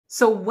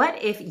So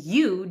what if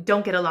you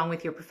don't get along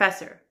with your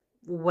professor?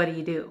 What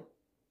do?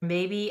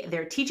 Maybe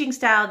their teaching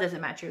style doesn't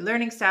match your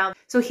learning style.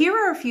 So here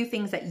are a few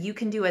things that you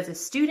can do as a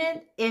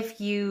student if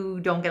you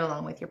don't get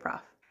along with your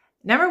prof.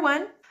 Number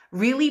one,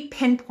 really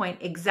pinpoint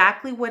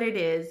exactly what it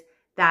is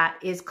that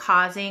is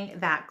causing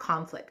that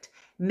conflict.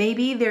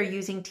 Maybe they're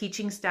using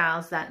teaching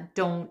styles that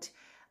don't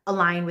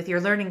align with your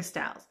learning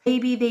styles.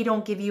 Maybe they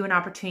don't give you an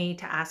opportunity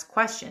to ask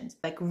questions.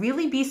 Like,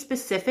 really be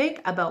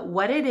specific about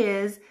what it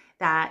is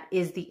that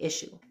is the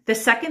issue. The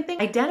second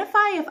thing,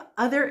 identify if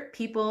other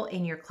people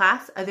in your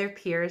class, other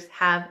peers,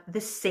 have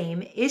the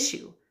same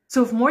issue.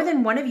 So if more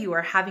than one of you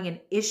are having an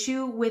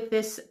issue with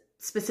this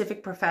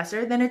specific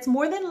professor, then it's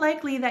more than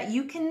likely that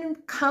you can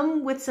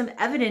come with some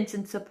evidence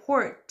and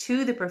support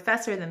to the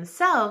professor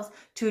themselves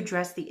to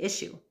address the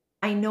issue.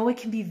 I know it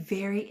can be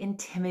very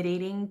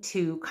intimidating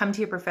to come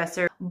to your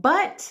professor,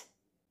 but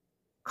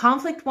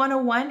Conflict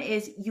 101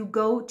 is you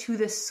go to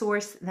the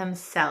source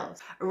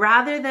themselves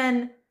rather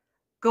than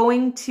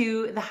going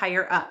to the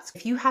higher ups.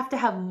 If you have to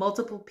have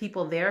multiple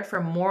people there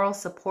for moral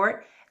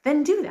support,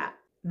 then do that.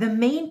 The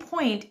main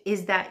point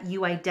is that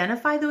you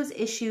identify those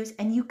issues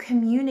and you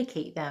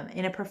communicate them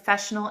in a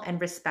professional and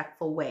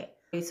respectful way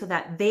so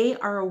that they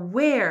are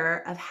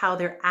aware of how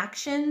their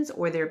actions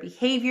or their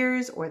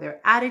behaviors or their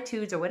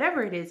attitudes or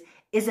whatever it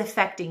is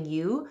affecting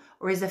you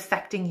or is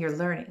affecting your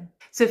learning.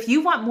 So if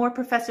you want more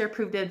professor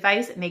approved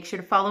advice, make sure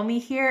to follow me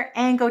here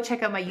and go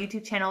check out my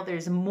YouTube channel.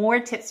 There's more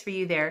tips for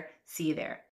you there. See you there.